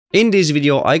In this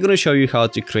video, I'm gonna show you how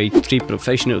to create 3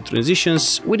 professional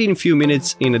transitions within a few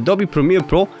minutes in Adobe Premiere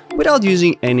Pro without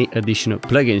using any additional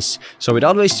plugins. So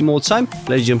without wasting more time,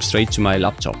 let's jump straight to my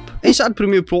laptop. Inside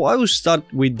Premiere Pro, I will start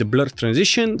with the blur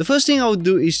transition. The first thing I will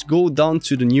do is go down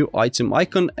to the new item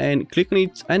icon and click on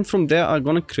it, and from there I'm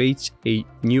gonna create a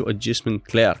new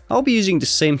adjustment layer. I'll be using the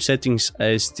same settings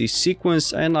as this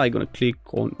sequence, and I'm gonna click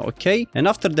on OK, and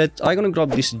after that I'm gonna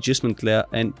grab this adjustment layer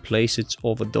and place it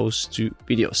over those 2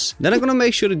 videos. Then I'm gonna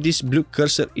make sure that this blue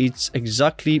cursor is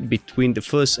exactly between the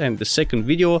first and the second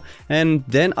video, and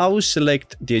then I will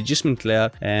select the adjustment layer,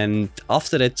 and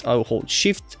after that I will hold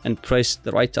shift and press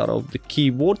the right arrow of the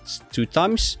keyboard 2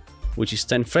 times, which is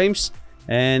 10 frames,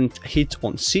 and hit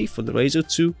on C for the razor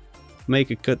to make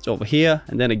a cut over here,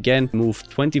 and then again move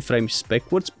 20 frames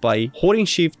backwards by holding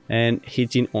shift and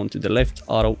hitting onto the left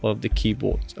arrow of the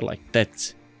keyboard like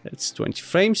that. That's 20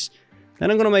 frames. Then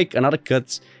I'm gonna make another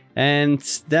cut, and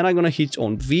then I'm gonna hit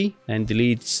on V and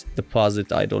delete the parts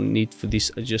that I don't need for this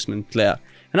adjustment layer.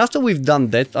 And after we've done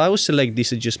that, I will select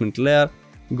this adjustment layer,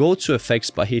 go to effects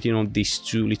by hitting on these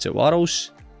 2 little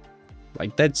arrows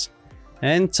like that,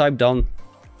 and type down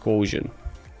Gaussian.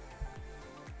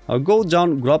 I'll go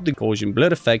down, grab the Gaussian blur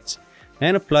effect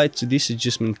and apply it to this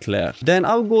adjustment layer. Then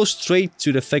I'll go straight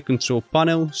to the effect control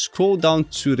panel, scroll down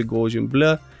to the Gaussian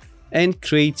blur and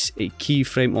create a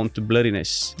keyframe onto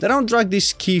blurriness. Then I'll drag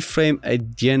this keyframe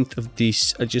at the end of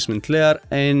this adjustment layer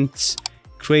and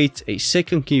create a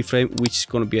second keyframe, which is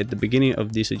going to be at the beginning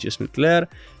of this adjustment layer.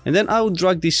 And then I will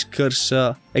drag this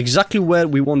cursor exactly where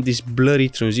we want this blurry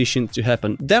transition to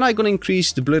happen. Then I'm going to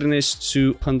increase the blurriness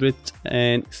to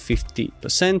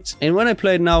 150%. And when I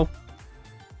play it now,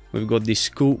 we've got this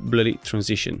cool blurry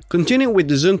transition. Continuing with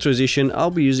the zoom transition, I'll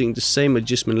be using the same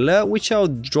adjustment layer, which I'll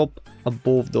drop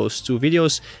above those 2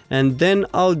 videos, and then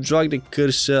I'll drag the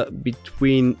cursor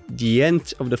between the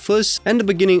end of the first and the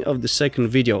beginning of the second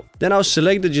video. Then I'll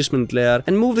select the adjustment layer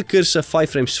and move the cursor 5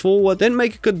 frames forward, then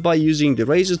make a cut by using the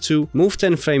razor tool, move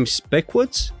 10 frames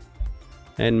backwards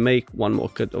and make one more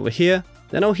cut over here.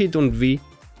 Then I'll hit on V,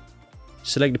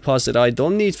 select the parts that I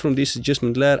don't need from this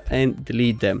adjustment layer and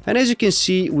delete them. And as you can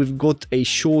see, we've got a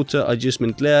shorter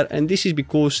adjustment layer, and this is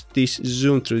because this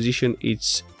zoom transition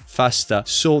is faster.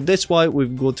 So that's why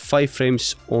we've got 5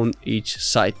 frames on each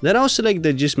side. Then I'll select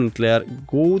the adjustment layer,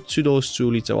 go to those 2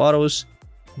 little arrows,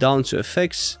 down to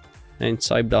effects and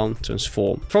type down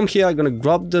transform. From here I'm gonna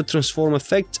grab the transform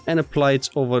effect and apply it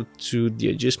over to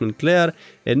the adjustment layer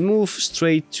and move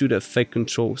straight to the effect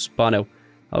controls panel.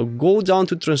 I'll go down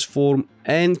to transform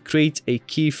and create a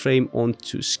keyframe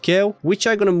onto scale, which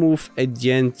I'm gonna move at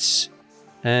the ends,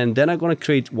 and then I'm gonna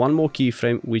create one more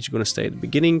keyframe which is gonna stay at the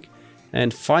beginning,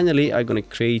 and finally I'm gonna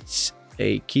create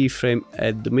a keyframe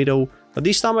at the middle, but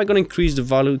this time I'm gonna increase the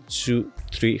value to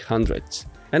 300.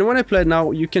 And when I play it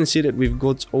now, you can see that we've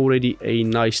got already a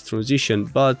nice transition,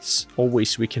 but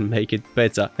always we can make it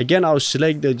better. Again, I'll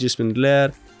select the adjustment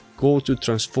layer, go to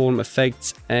transform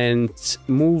effects and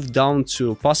move down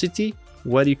to opacity,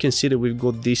 where you can see that we've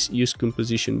got this use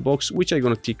composition box, which I'm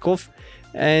gonna tick off,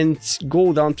 and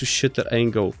go down to shutter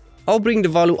angle. I'll bring the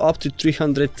value up to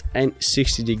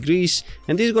 360 degrees,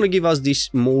 and this is gonna give us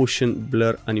this motion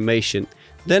blur animation.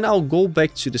 Then I'll go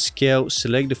back to the scale,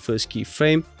 select the first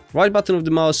keyframe, right button of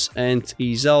the mouse and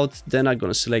ease out. Then I'm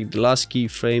gonna select the last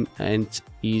keyframe and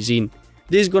ease in.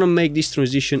 This is gonna make this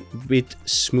transition a bit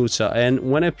smoother, and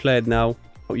when I play it now,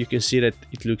 you can see that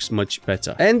it looks much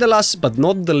better. And the last but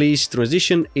not the least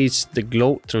transition is the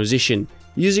glow transition.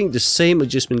 Using the same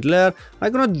adjustment layer,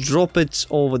 I'm gonna drop it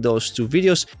over those 2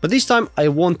 videos, but this time I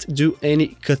won't do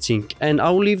any cutting, and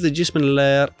I'll leave the adjustment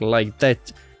layer like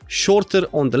that, shorter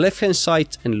on the left hand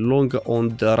side and longer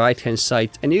on the right hand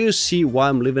side, and you'll see why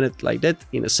I'm leaving it like that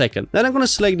in a second. Then I'm gonna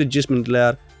select the adjustment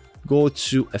layer, go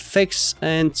to effects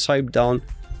and type down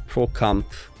Pro Camp.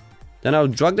 Then I'll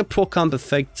drag the Pro Camp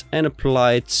effect and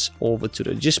apply it over to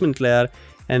the adjustment layer,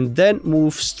 and then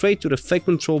move straight to the effect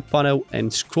control panel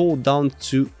and scroll down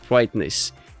to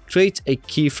brightness. Create a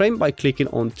keyframe by clicking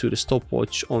onto the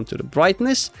stopwatch onto the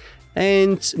brightness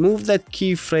and move that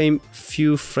keyframe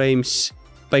few frames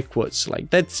backwards like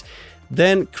that.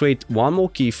 Then create one more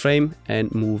keyframe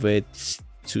and move it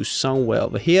to somewhere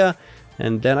over here.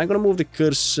 And then I'm gonna move the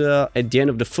cursor at the end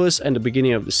of the first and the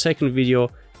beginning of the second video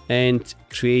and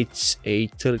create a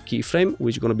third keyframe,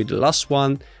 which is gonna be the last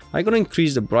one. I'm gonna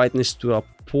increase the brightness to a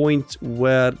point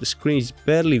where the screen is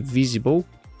barely visible,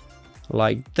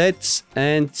 like that.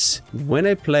 And when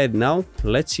I play it now,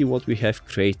 let's see what we have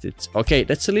created. Okay,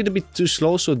 that's a little bit too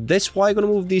slow, so that's why I'm gonna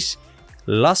move this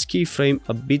last keyframe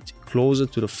a bit closer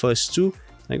to the first 2.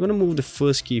 I'm gonna move the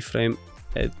first keyframe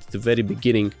at the very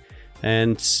beginning.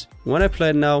 And when I play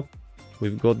it now,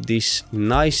 we've got this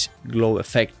nice glow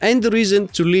effect. And the reason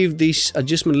to leave this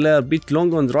adjustment layer a bit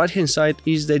longer on the right hand side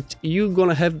is that you're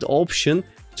gonna have the option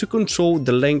to control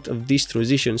the length of this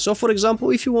transition. So for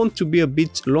example, if you want to be a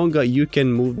bit longer, you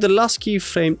can move the last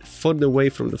keyframe further away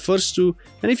from the first two,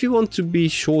 and if you want to be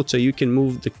shorter, you can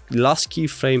move the last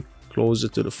keyframe closer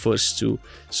to the first two.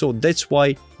 So that's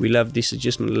why we left this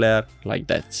adjustment layer like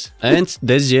that. And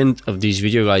that's the end of this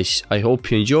video, guys. I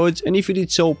hope you enjoyed, and if you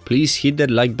did so, please hit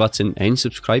that like button and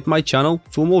subscribe my channel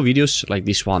for more videos like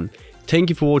this one. Thank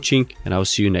you for watching, and I'll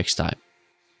see you next time.